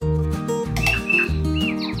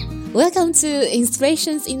Welcome to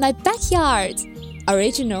Inspirations in My Backyard.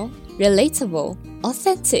 Original, relatable,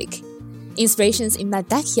 authentic. Inspirations in My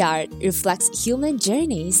Backyard reflects human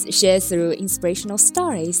journeys shared through inspirational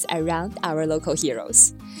stories around our local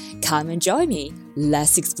heroes. Come and join me.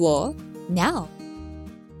 Let's explore now.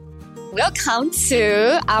 Welcome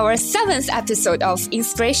to our 7th episode of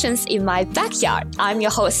Inspirations in My Backyard. I'm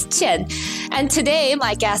your host, Qian. And today,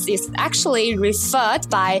 my guest is actually referred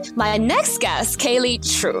by my next guest,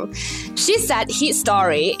 Kaylee True. She said his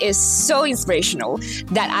story is so inspirational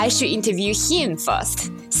that I should interview him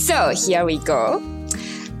first. So here we go.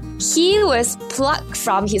 He was plucked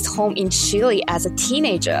from his home in Chile as a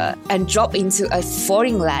teenager and dropped into a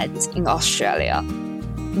foreign land in Australia.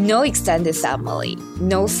 No extended family,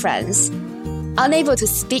 no friends, unable to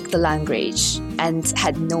speak the language, and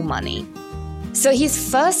had no money. So his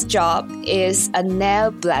first job is a nail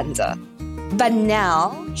blender. But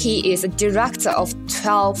now he is a director of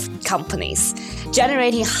 12 companies,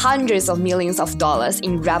 generating hundreds of millions of dollars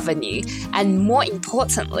in revenue, and more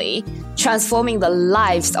importantly, transforming the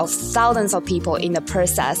lives of thousands of people in the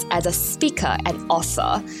process as a speaker and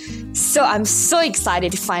author. So I'm so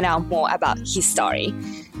excited to find out more about his story.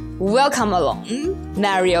 Welcome along,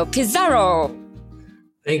 Mario Pizarro.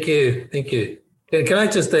 Thank you. Can I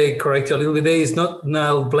just correct you a little bit there? It's not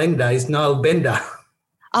nail blender, it's nail bender.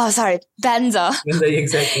 Oh, sorry, bender. Bender,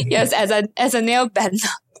 exactly. Yes, as a nail bender.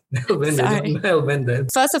 Nail bender, not nail bender.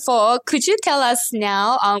 First of all, could you tell us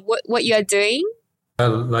now what you are doing?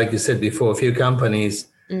 Like you said before, a few companies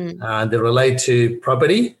that relate to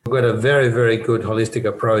property. We've got a very, very good holistic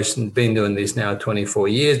approach and been doing this now 24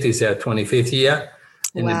 years. This is our 25th year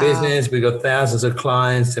in the business. We got thousands of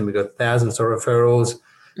clients and we got thousands of referrals.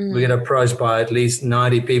 We get approached by at least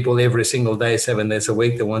 90 people every single day, 7 days a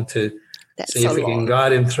week that want to see if we can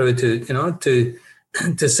guide them through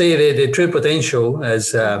to see their true potential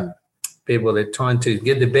as people that are trying to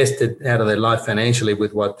get the best out of their life financially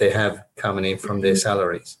with what they have coming in from their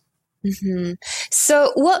salaries. Mm-hmm.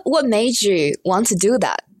 So what made you want to do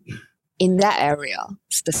that in that area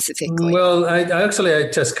specifically? Well, I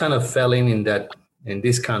just kind of fell in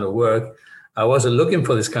this kind of work. I wasn't looking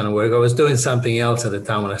for this kind of work. I was doing something else at the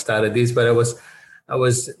time when I started this, but I was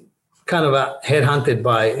kind of headhunted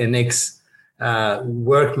by an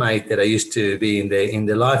workmate that I used to be in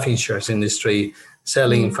the life insurance industry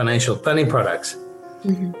selling financial planning products.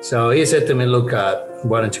 Mm-hmm. So he said to me, look,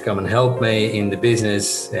 why don't you come and help me in the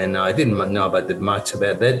business? And I didn't know much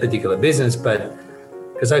about that particular business, but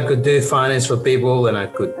because I could do finance for people and I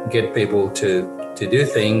could get people to do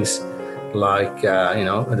things like,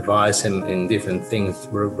 advice in different things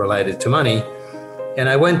related to money. And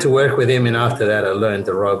I went to work with him, and after that, I learned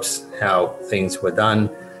the ropes, how things were done.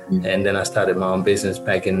 Mm-hmm. And then I started my own business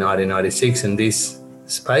back in 1996 in this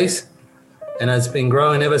space. And it's been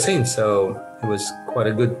growing ever since. So it was quite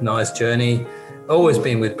a good, nice journey. Always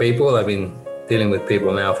been with people. I've been dealing with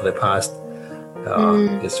people now for the past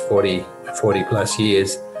 40 plus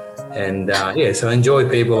years. And so I enjoy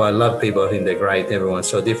people. I love people. I think they're great. Everyone's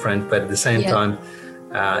so different. But at the same time,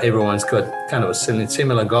 everyone's got kind of a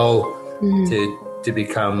similar goal to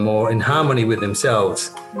become more in harmony with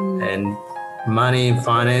themselves. And money and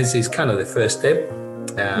finance is kind of the first step.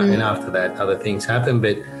 And after that, other things happen.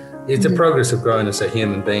 But it's a progress of growing as a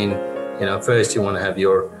human being. First you want to have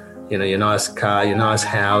your nice car, your nice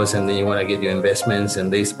house, and then you want to get your investments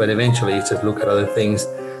and this. But eventually you just look at other things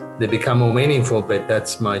that become more meaningful. But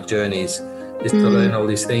that's my journey is to learn all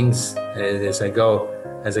these things as I go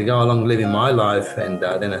along living my life. And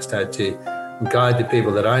then I start to guide the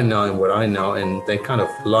people that I know and what I know, and they kind of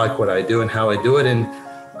like what I do and how I do it. And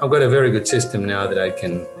I've got a very good system now that I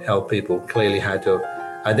can help people clearly how to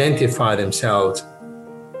identify themselves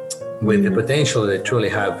with the potential they truly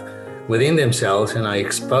have within themselves, and I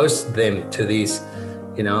expose them to these.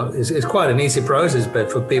 It's quite an easy process,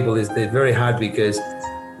 but for people it's very hard because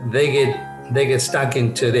they get stuck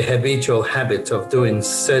into the habitual habits of doing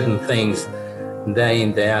certain things day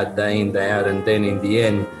in, day out, and then in the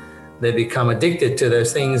end they become addicted to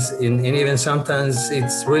those things, and even sometimes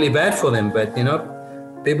it's really bad for them. But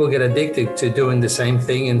people get addicted to doing the same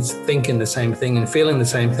thing and thinking the same thing and feeling the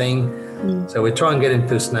same thing. So we try and get them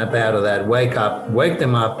to snap out of that, wake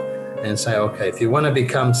them up and say, okay, if you want to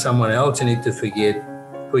become someone else, you need to forget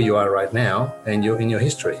who you are right now and in your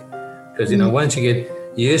history. Because, once you get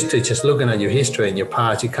used to just looking at your history and your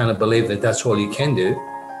past, you kind of believe that that's all you can do.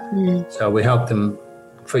 So we help them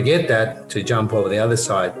forget that to jump over the other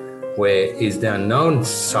side, where is the unknown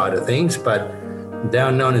side of things, but the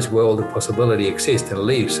unknown is where all the possibility exists and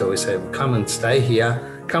lives. So we say, come and stay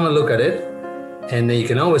here, come and look at it. And then you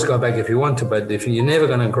can always go back if you want to, but if you're never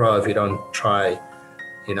going to grow if you don't try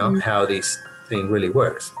how this thing really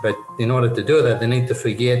works. But in order to do that, they need to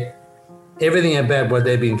forget everything about what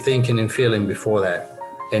they've been thinking and feeling before that,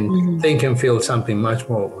 and think and feel something much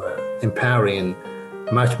more empowering and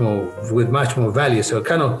with much more value. So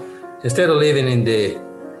kind of, instead of living in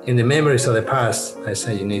the memories of the past, I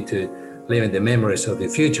say you need to live in the memories of the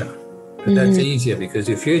future. But that's easier, because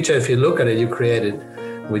your future, if you look at it, you create it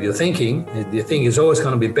with your thinking. The thing is always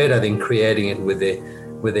going to be better than creating it with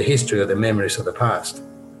the history or the memories of the past.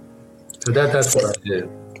 So that's what I do.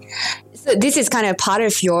 So this is kind of part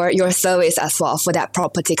of your service as well for that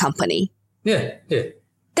property company. Yeah.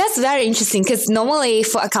 That's very interesting, because normally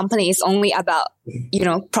for a company it's only about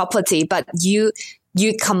property, but you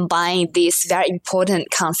combine this very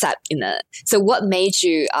important concept in it. So what made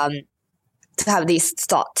you to have this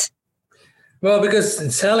thought? Well,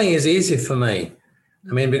 because selling is easy for me.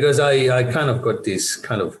 I mean, because I kind of got this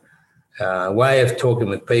kind of way of talking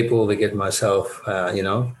with people to get myself,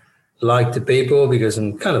 like the people, because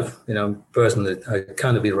I'm kind of, person that I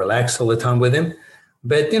kind of be relaxed all the time with them.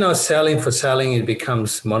 But, selling for selling, it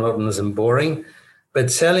becomes monotonous and boring. But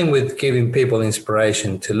selling with giving people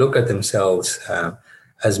inspiration to look at themselves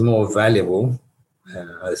as more valuable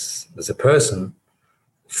as a person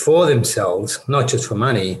for themselves, not just for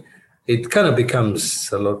money, it kind of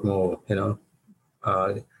becomes a lot more,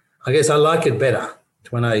 I guess I like it better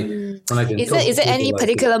when I can. Is there any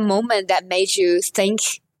particular moment that made you think,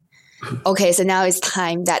 okay, so now it's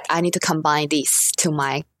time that I need to combine this to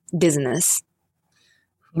my business?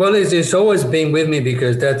 Well, it's always been with me,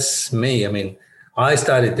 because that's me. I mean, I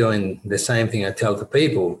started doing the same thing I tell to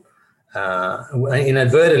people.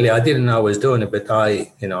 Inadvertently, I didn't know I was doing it, but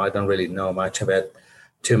I don't really know much about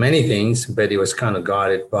too many things, but it was kind of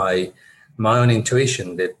guided by my own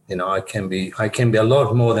intuition that, I can be a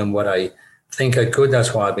lot more than what I think I could.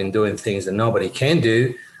 That's why I've been doing things that nobody can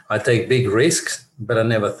do. I take big risks, but I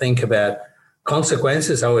never think about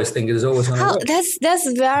consequences. I always think it's always going to work. That's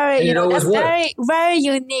very, very, very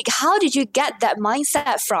unique. How did you get that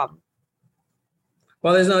mindset from?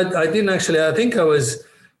 Well, I didn't actually. I think I was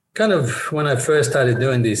kind of, when I first started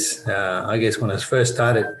doing this, I guess when I first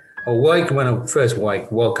started, when I first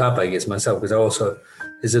woke up, I guess myself, because I also,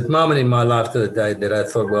 there's a moment in my life that I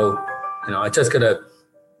thought, well, I just got to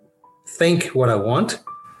think what I want.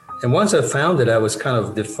 And once I found it, I was kind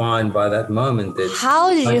of defined by that moment.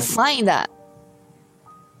 How did you find that?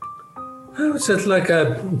 It was just like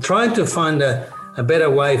trying to find a better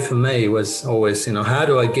way for me was always, how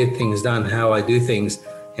do I get things done, how I do things.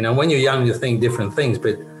 When you're young, you think different things,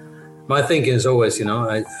 but my thinking is always,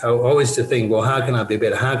 I always to think, well, how can I be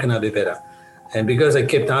better? How can I be better? And because I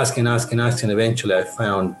kept asking, eventually I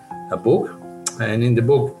found a book. And in the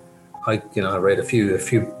book, I read a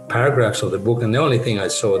few paragraphs of the book, and the only thing I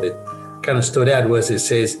saw that kind of stood out was it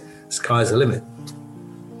says, "Sky's the limit."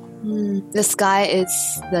 The sky is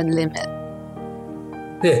the limit.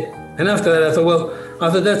 Yeah, and after that, I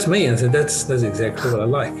thought, that's me, and I said, that's exactly what I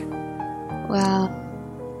like. Wow.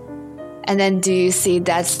 And then, do you see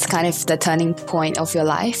that's kind of the turning point of your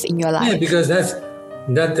life in your life? Yeah, because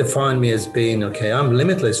that defined me as being okay. I'm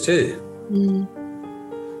limitless too.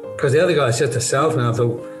 Because the other guy is just a salesman. I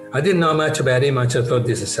thought, I didn't know much about him. I just thought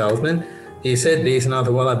this is a salesman. He said this, and I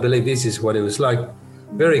thought, well, I believe this is what it was like.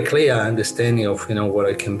 Very clear understanding of, what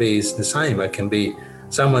I can be is the same. I can be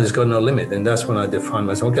someone who's got no limit. And that's when I defined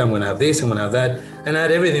myself. Okay, I'm going to have this, I'm going to have that. And I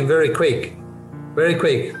had everything very quick. Very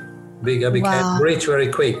quick. I became rich very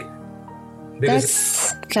quick.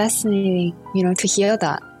 That's fascinating, to hear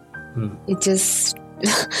that. It just...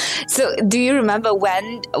 So do you remember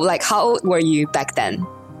when, how old were you back then?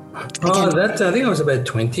 I think I was about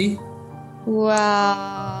 20.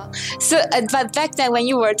 Wow. So, but back then when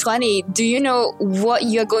you were 20, do you know what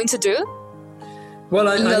you're going to do?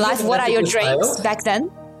 Well, in your life, what are your dreams back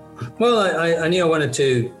then? Well, I knew I wanted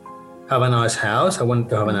to have a nice house. I wanted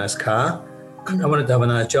to have a nice car. I wanted to have a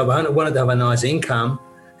nice job. I wanted to have a nice income.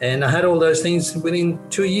 And I had all those things within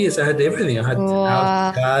 2 years. I had everything. I had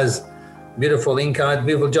house, cars, beautiful income,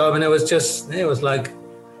 beautiful job. And it was like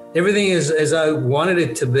everything is as I wanted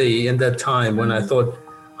it to be in that time when I thought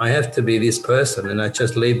I have to be this person. And I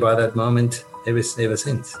just live by that moment ever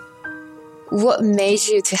since. What made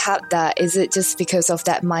you to have that? Is it just because of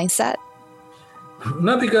that mindset?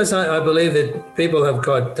 Not because I believe that people have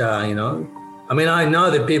got, I know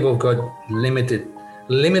that people have got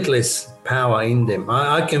limitless power in them.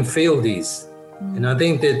 I can feel these. And I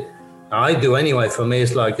think that I do anyway. For me,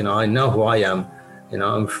 it's like, I know who I am.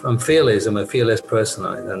 I'm fearless. I'm a fearless person.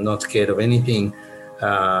 I'm not scared of anything.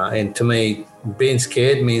 And to me, being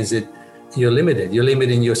scared means that you're limited. You're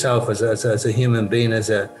limiting yourself as a human being, as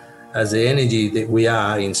the energy that we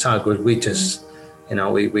are inside, because we just,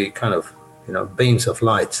 we kind of, beams of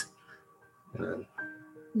light.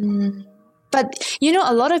 But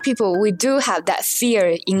a lot of people, we do have that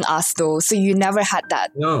fear in us though. So you never had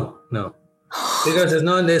that? No. Because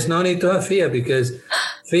there's no need to have fear, because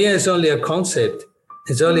fear is only a concept.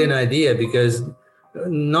 It's only an idea, because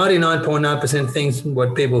 99.9% things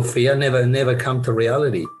what people fear never come to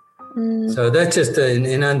reality. So that's just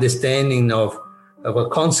an understanding of a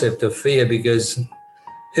concept of fear, because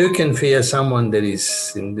who can fear someone that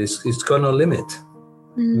is in this? It's got no limit.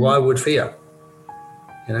 Why would fear?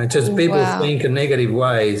 Just people think in negative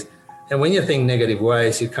ways. And when you think negative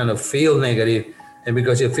ways, you kind of feel negative. And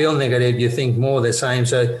because you feel negative, you think more the same.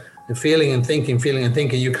 So the feeling and thinking,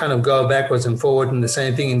 you kind of go backwards and forward and the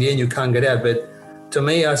same thing. In the end, you can't get out. But to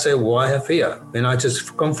me, I say, why have fear? And I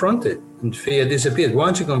just confront it, and fear disappears.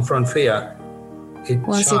 Once you confront fear,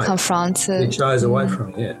 it shies away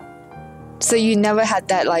from you. So you never had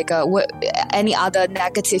that, like any other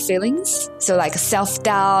negative feelings? So like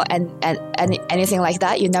self-doubt and anything like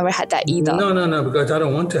that? You never had that either? No, because I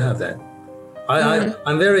don't want to have that.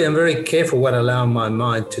 I'm very careful what I allow my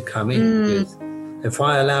mind to come in. Because if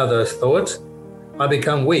I allow those thoughts, I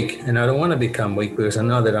become weak, and I don't want to become weak, because I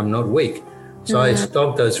know that I'm not weak. So I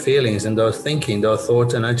stop those feelings and those thinking, those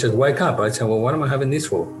thoughts, and I just wake up. I say, well, what am I having this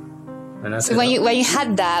for? And so when you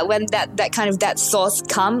had that, when that kind of that thoughts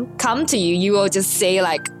come to you, you will just say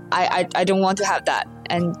like, I don't want to have that.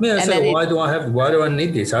 And why do I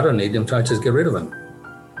need this? I don't need them, so I just get rid of them.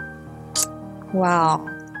 Wow.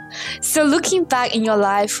 So looking back in your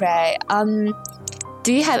life, right,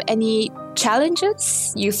 do you have any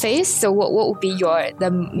challenges you face? So what would be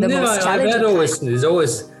the most challenging?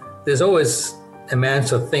 There's always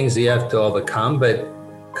amounts of things you have to overcome, but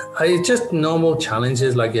it's just normal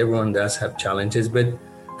challenges, like everyone does have challenges. But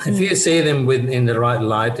if you see them in the right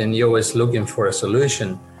light, and you're always looking for a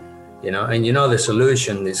solution, and the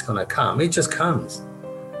solution is going to come, it just comes.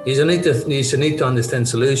 You need to understand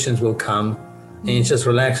solutions will come, and you just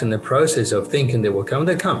relax in the process of thinking they will come,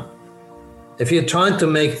 they come. If you're trying to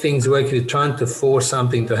make things work, if you're trying to force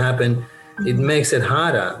something to happen, it makes it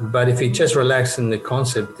harder. But if you just relax in the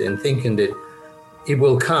concept and thinking that it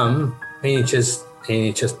will come, and you just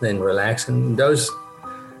then relax, and those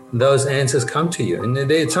answers come to you. And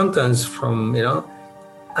they sometimes from,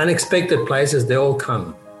 unexpected places, they all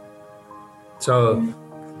come. So,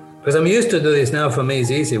 because I'm used to do this now, for me it's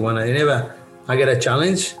easy. Whenever I get a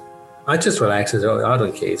challenge, I just relax. I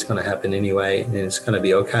don't care. It's going to happen anyway, and it's going to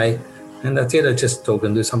be okay. And that's it. I just talk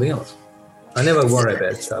and do something else. I never worry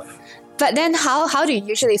about stuff. But then how do you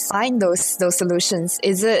usually find those solutions?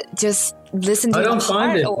 Is it just listen to your heart?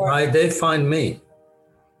 I don't find it. They find me.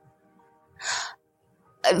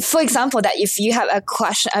 For example, that if you have a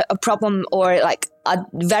question, a problem, or like a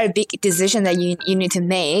very big decision that you need to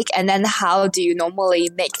make, and then how do you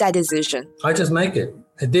normally make that decision? I just make it.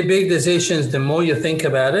 The big decisions, the more you think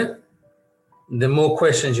about it, the more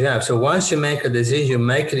questions you have. So once you make a decision, you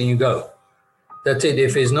make it and you go. That's it.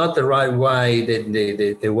 If it's not the right way,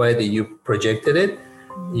 the way that you projected it,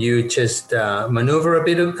 you just maneuver a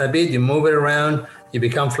bit, you move it around, you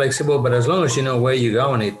become flexible. But as long as you know where you're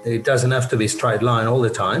going, it doesn't have to be straight line all the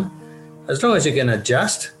time. As long as you can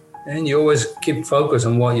adjust, and you always keep focus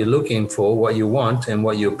on what you're looking for, what you want, and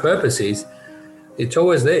what your purpose is, it's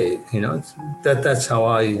always there. That's how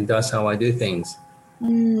I do things.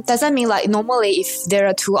 Does that mean like normally if there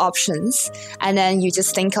are two options and then you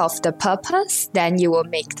just think of the purpose, then you will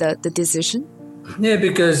make the decision? Yeah,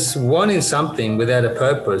 because wanting something without a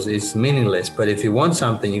purpose is meaningless. But if you want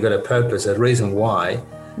something, you got a purpose, a reason why.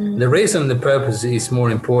 The reason, the purpose is more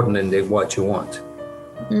important than what you want.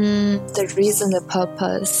 The reason, the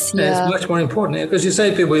purpose. Yeah, it's much more important. Because you say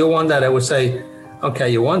to people, you want that. I would say, okay,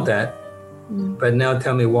 you want that, but now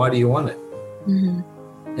tell me, why do you want it?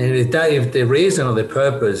 And if the reason or the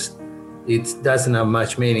purpose, it doesn't have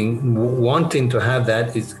much meaning, wanting to have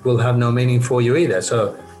that, it will have no meaning for you either.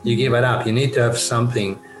 So you give it up. You need to have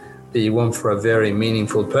something that you want for a very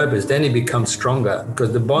meaningful purpose. Then it becomes stronger,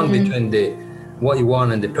 because the bond between what you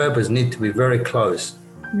want and the purpose need to be very close.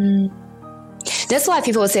 That's why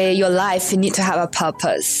people say your life, you need to have a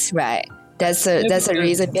purpose, right? That's a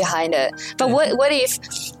reason behind it. But what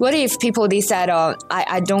if people decide,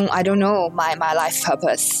 I don't know my life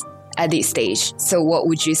purpose at this stage? So what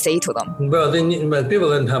would you say to them? Well, people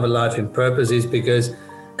don't have a life in purpose is because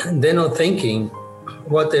they're not thinking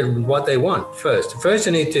what they want first. First,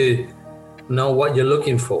 you need to know what you're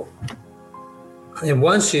looking for, and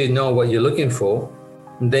once you know what you're looking for,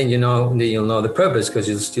 then you'll know the purpose,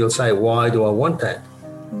 because you'll say, why do I want that?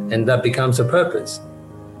 And that becomes a purpose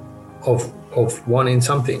of wanting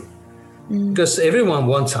something. Because everyone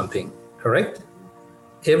wants something, correct?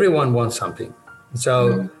 everyone wants something.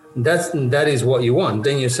 So that is what you want.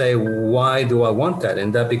 Then you say, why do I want that?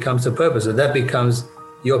 And that becomes the purpose. So that becomes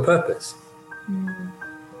your purpose.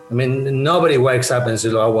 I mean, nobody wakes up and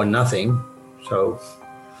says, I want nothing. So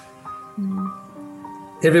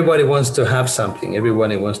everybody wants to have something.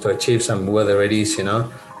 Everybody wants to achieve something, whether it is,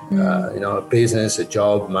 a business, a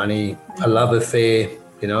job, money, a love affair,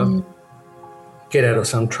 get out of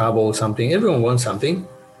some trouble, something. Everyone wants something.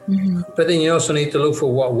 But then you also need to look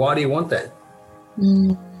for why do you want that?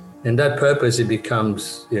 And that purpose, it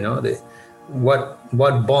becomes,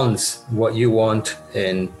 what bonds what you want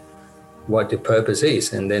and what the purpose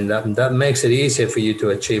is. And then that makes it easier for you to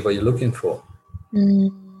achieve what you're looking for.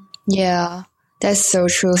 Yeah, that's so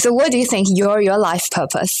true. So what do you think your life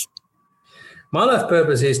purpose? My life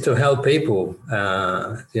purpose is to help people,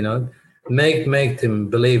 make them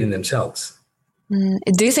believe in themselves.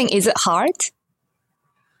 Do you think, is it hard?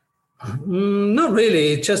 Not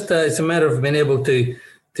really. It's just it's a matter of being able to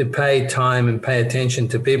pay time and pay attention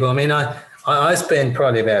to people. I mean, I spend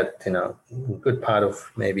probably about, a good part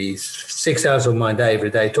of maybe 6 hours of my day every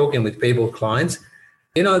day talking with people, clients.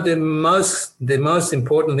 The most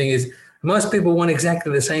important thing is most people want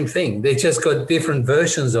exactly the same thing. They just got different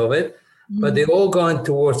versions of it, but they're all going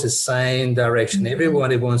towards the same direction.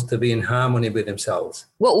 Everybody wants to be in harmony with themselves.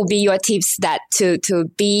 What would be your tips to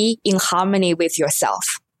be in harmony with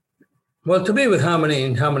yourself? Well, to be in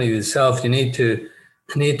harmony with yourself, you need to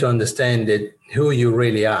understand that who you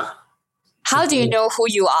really are. How do you know who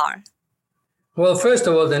you are? Well, first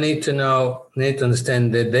of all, they need to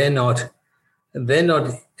understand that they're not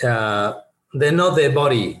their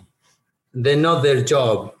body, they're not their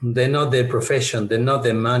job, they're not their profession, they're not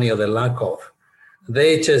their money or their lack of.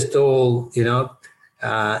 They just all,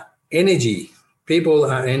 energy. People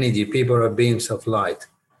are energy. People are beams of light.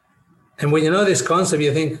 And when you know this concept,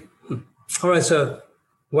 you think, all right, so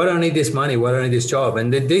why do I need this money? Why do I need this job?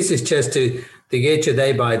 And this is just to get you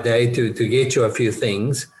day by day, to get you a few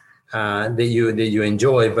things that you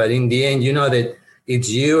enjoy. But in the end, you know that it's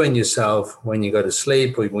you and yourself when you go to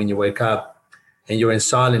sleep or when you wake up and you're in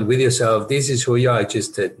silence with yourself. This is who you are,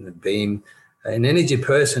 just a beam, an energy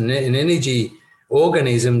person, an energy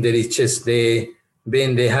organism that is just there,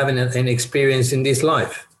 being there, having an experience in this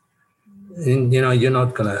life. And, you're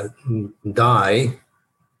not going to die.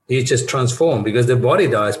 You just transform, because the body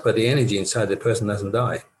dies, but the energy inside the person doesn't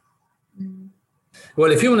die.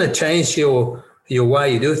 Well, if you want to change your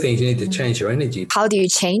way you do things, you need to change your energy. How do you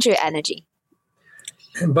change your energy?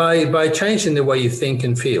 By changing the way you think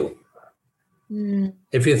and feel.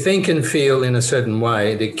 If you think and feel in a certain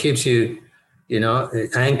way, that keeps you,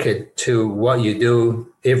 anchored to what you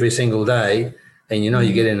do every single day, and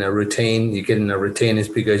you get in a routine. You get in a routine is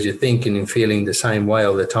because you're thinking and feeling the same way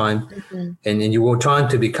all the time, and you are trying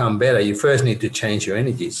to become better. You first need to change your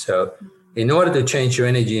energy. So, in order to change your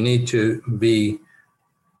energy, you need to be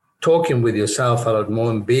talking with yourself a lot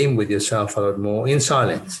more and being with yourself a lot more in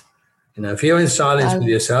silence. If you're in silence with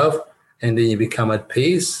yourself and then you become at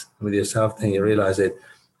peace with yourself, then you realize that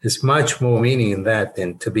there's much more meaning in that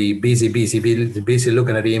than to be busy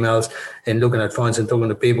looking at emails and looking at phones and talking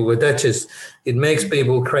to people. But it makes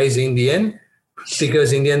people crazy in the end,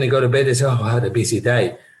 because in the end they go to bed and say, I had a busy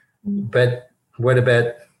day. But what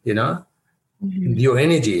about, your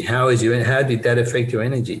energy? How did that affect your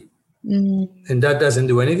energy? And that doesn't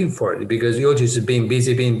do anything for it, because you're just being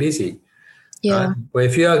busy. Yeah. Right? But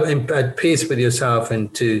if you're at peace with yourself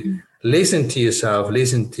and to listen to yourself,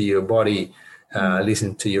 listen to your body,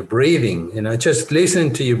 listen to your breathing, just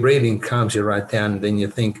listening to your breathing calms you right down. And then you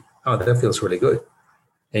think, oh, that feels really good.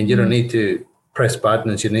 And you don't need to press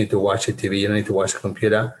buttons. You don't need to watch the TV. You don't need to watch the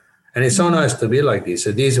computer. And it's so nice to be like this.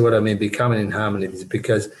 So this is what I mean, becoming in harmony, is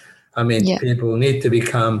because, people need to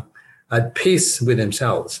become at peace with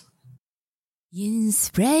themselves.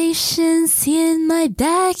 Inspirations in my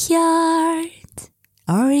backyard.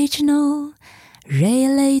 Original,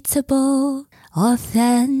 relatable,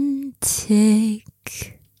 authentic.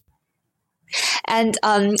 And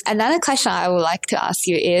another question I would like to ask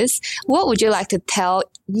you is, what would you like to tell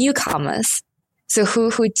newcomers? So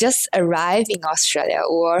who just arrived in Australia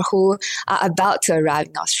or who are about to arrive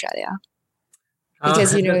in Australia?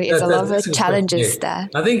 Because, it's a lot of challenges there.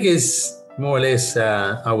 I think it's more or less,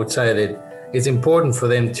 I would say that it's important for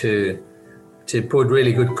them to put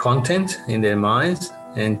really good content in their minds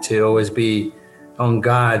and to always be on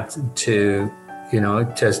guard to,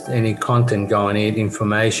 just any content going in,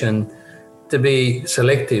 information, to be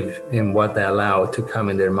selective in what they allow to come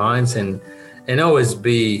in their minds and always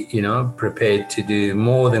be, prepared to do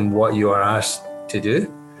more than what you are asked to do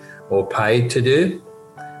or paid to do.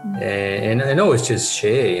 And always just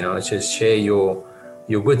share, just share your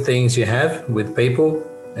your good things you have with people,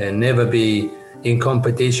 and never be in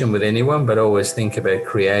competition with anyone, but always think about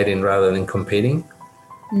creating rather than competing.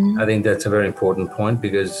 I think that's a very important point,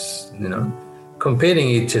 because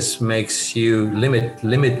competing, it just makes you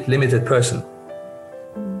limited person.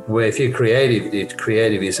 Where if you're creative,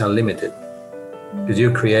 creative is unlimited, because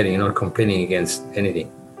you're creating, you're not competing against anything.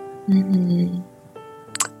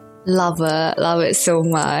 Love it so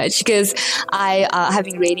much, because I have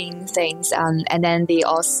been reading things, and then they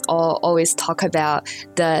also always talk about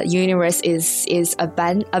the universe is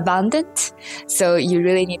abundant, so you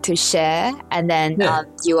really need to share, and then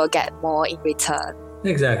you will get more in return.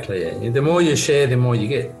 Exactly. Yeah. The more you share, the more you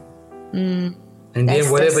get. And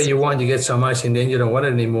then whatever you want, you get so much, and then you don't want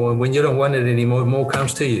it anymore. And when you don't want it anymore, more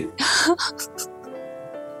comes to you.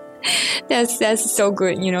 That's so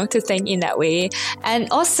good, to think in that way. And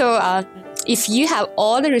also, if you have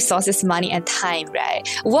all the resources, money, and time, right?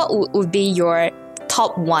 What would be your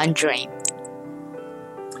top one dream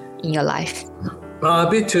in your life? A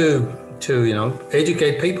bit to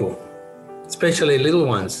educate people, especially little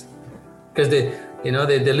ones, because the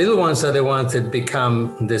little ones are the ones that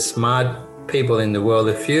become the smart people in the world.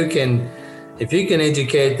 If you can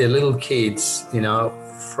educate the little kids,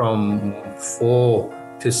 from 4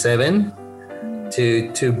 to 7,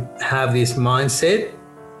 to have this mindset,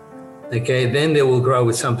 okay, then they will grow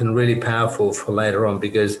with something really powerful for later on,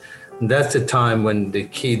 because that's the time when the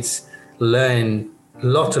kids learn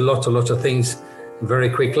lots of things very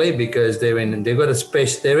quickly, because they're in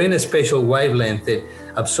a special wavelength that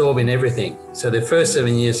absorbing everything. So the first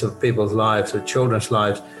 7 years of people's lives or children's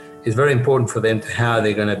lives is very important for them to how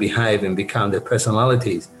they're going to behave and become their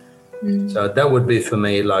personalities. So that would be for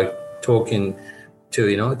me, like talking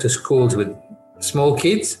to schools with small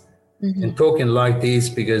kids and talking like this,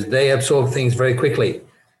 because they absorb things very quickly.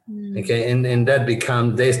 Okay, and that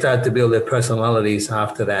they start to build their personalities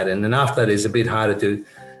after that. And then after that, it's a bit harder to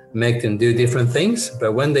make them do different things.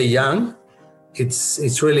 But when they're young,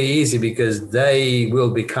 it's really easy, because they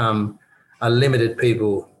will become unlimited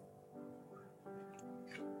people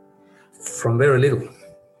from very little.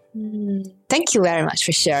 Thank you very much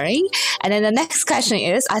for sharing. And then the next question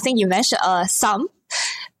is, I think you mentioned some.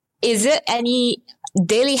 Is there any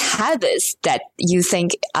daily habits that you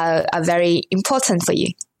think are very important for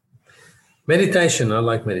you? Meditation. I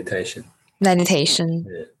like meditation. Meditation.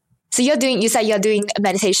 Yeah. So you said you're doing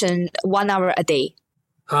meditation 1 hour a day.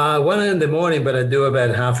 1 in the morning, but I do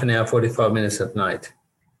about half an hour, 45 minutes at night.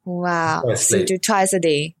 Wow. So you do twice a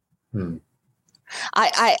day.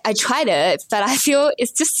 I tried it, but I feel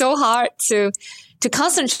it's just so hard to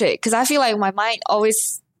concentrate, because I feel like my mind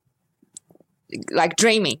always like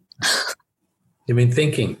dreaming. You mean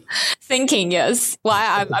thinking? Thinking, yes.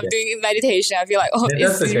 While I'm doing meditation, I feel like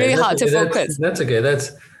it's really hard to focus. That's okay.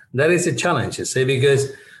 That is a challenge, you see,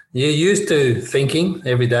 because you're used to thinking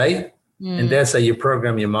every day, and that's how you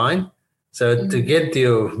program your mind. So to get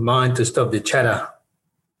your mind to stop the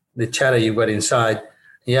chatter you've got inside,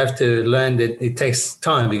 you have to learn that it takes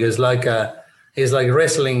time, because it's like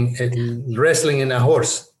wrestling in a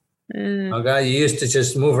horse. Okay, you used to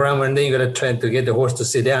just move around, and then you got to try to get the horse to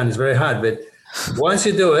sit down. It's very hard, but once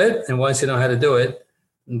you do it, and once you know how to do it,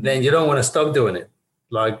 then you don't want to stop doing it.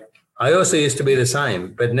 Like I also used to be the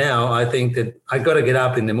same, but now I think that I got to get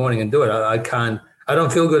up in the morning and do it. I can't. I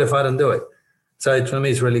don't feel good if I don't do it. So for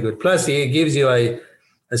me, it's really good. Plus, it gives you a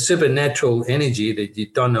supernatural energy that you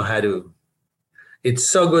don't know how to. It's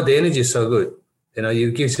so good. The energy is so good.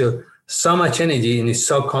 It gives you so much energy, and it's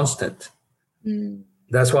so constant.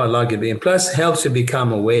 That's why I like it. And plus, it helps you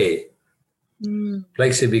become aware.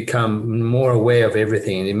 Makes you become more aware of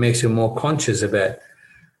everything. It makes you more conscious about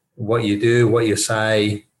what you do, what you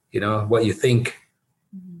say, what you think.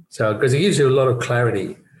 So, because it gives you a lot of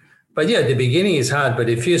clarity. But yeah, the beginning is hard, but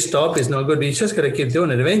if you stop, it's not good. But you just got to keep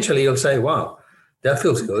doing it. Eventually, you'll say, wow, that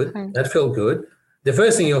feels good. That felt good. The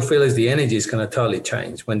first thing you'll feel is the energy is going to totally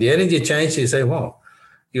change. When the energy changes, you say, wow,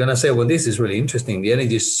 you're going to say, well, this is really interesting. The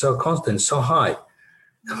energy is so constant, so high.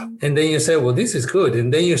 And then you say, well, this is good.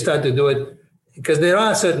 And then you start to do it, because there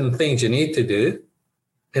are certain things you need to do.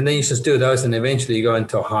 And then you just do those, and eventually you go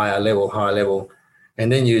into a higher level.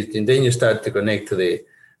 And then you start to connect to the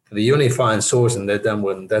unifying source, and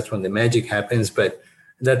that's when the magic happens. But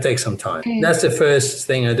that takes some time. That's the first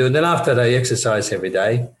thing I do. And then after that, I exercise every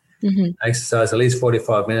day. I exercise at least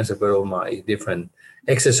 45 minutes. I've got all my different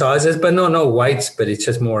exercises, but no weights, but it's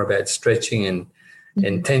just more about stretching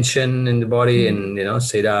and tension in the body, and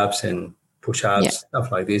sit-ups and push-ups,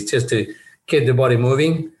 stuff like this, just to keep the body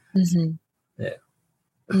moving. Yeah.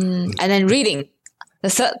 And then reading. The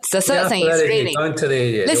third thing is reading.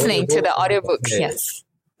 Listening to the audiobook. Yes.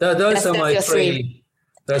 Those are my three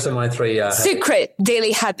Those are my three secret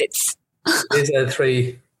daily habits. These are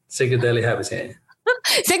 3 secret daily habits here.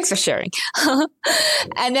 Thanks for sharing.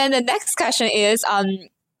 And then the next question is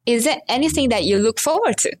there anything that you look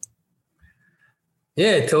forward to?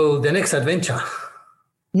 Yeah, till the next adventure.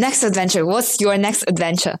 Next adventure. What's your next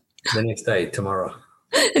adventure? The next day, tomorrow.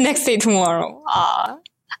 The next day, tomorrow.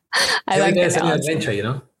 Every day is an adventure, you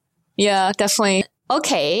know? Yeah, definitely.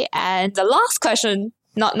 Okay, and the last question,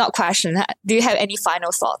 not question, do you have any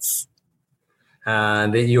final thoughts?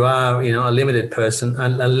 That you are, a limited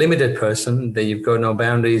person, that you've got no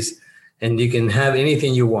boundaries and you can have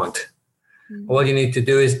anything you want. Mm-hmm. All you need to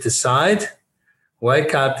do is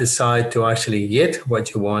wake up, decide to actually get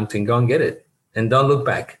what you want and go and get it. And don't look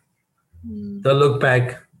back. Mm-hmm. Don't look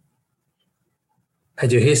back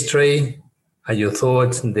at your history, at your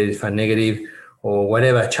thoughts, and if are negative or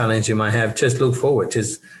whatever challenge you might have. Just look forward.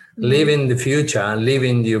 Just live in the future, live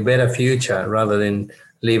in your better future rather than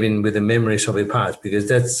living with the memories of the past, because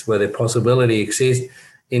that's where the possibility exists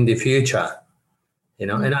in the future.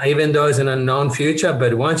 And even though it's an unknown future,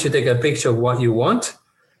 but once you take a picture of what you want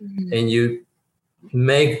and you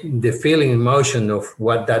make the feeling, emotion of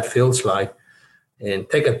what that feels like and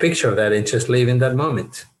take a picture of that and just live in that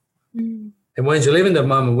moment. And once you live in that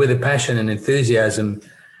moment with a passion and enthusiasm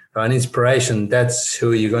and inspiration, that's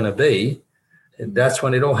who you're going to be. And that's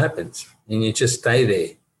when it all happens. And you just stay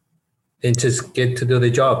there and just get to do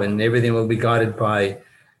the job, and everything will be guided by,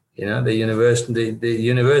 the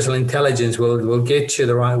universal intelligence will get you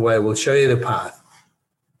the right way, will show you the path.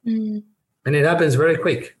 And it happens very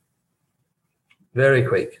quick. Very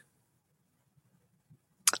quick.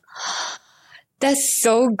 That's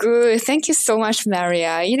so good. Thank you so much,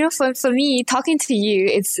 Maria. For me, talking to you,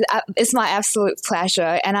 it's my absolute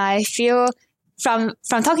pleasure. And I feel from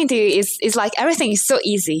talking to you, it's like everything is so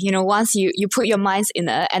easy. Once you put your minds in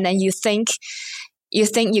it, and then you think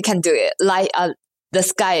you can do it. Like the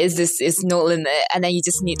sky is no limit, and then you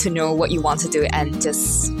just need to know what you want to do and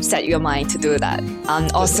just set your mind to do that.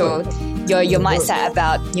 Also, your mindset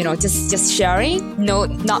about just sharing,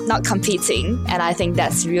 not competing, and I think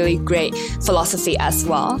that's really great philosophy as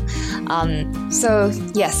well. So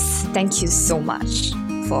yes, thank you so much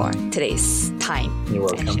for today's time. You're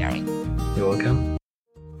welcome. And sharing. You're welcome.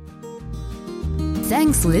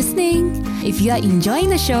 Thanks for listening. If you are enjoying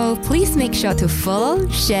the show, please make sure to follow,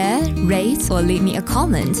 share, rate, or leave me a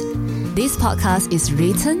comment. This podcast is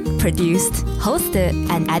written, produced, hosted,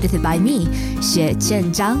 and edited by me, Xue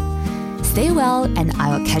Jian Zhang. Stay well, and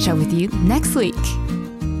I will catch up with you next week.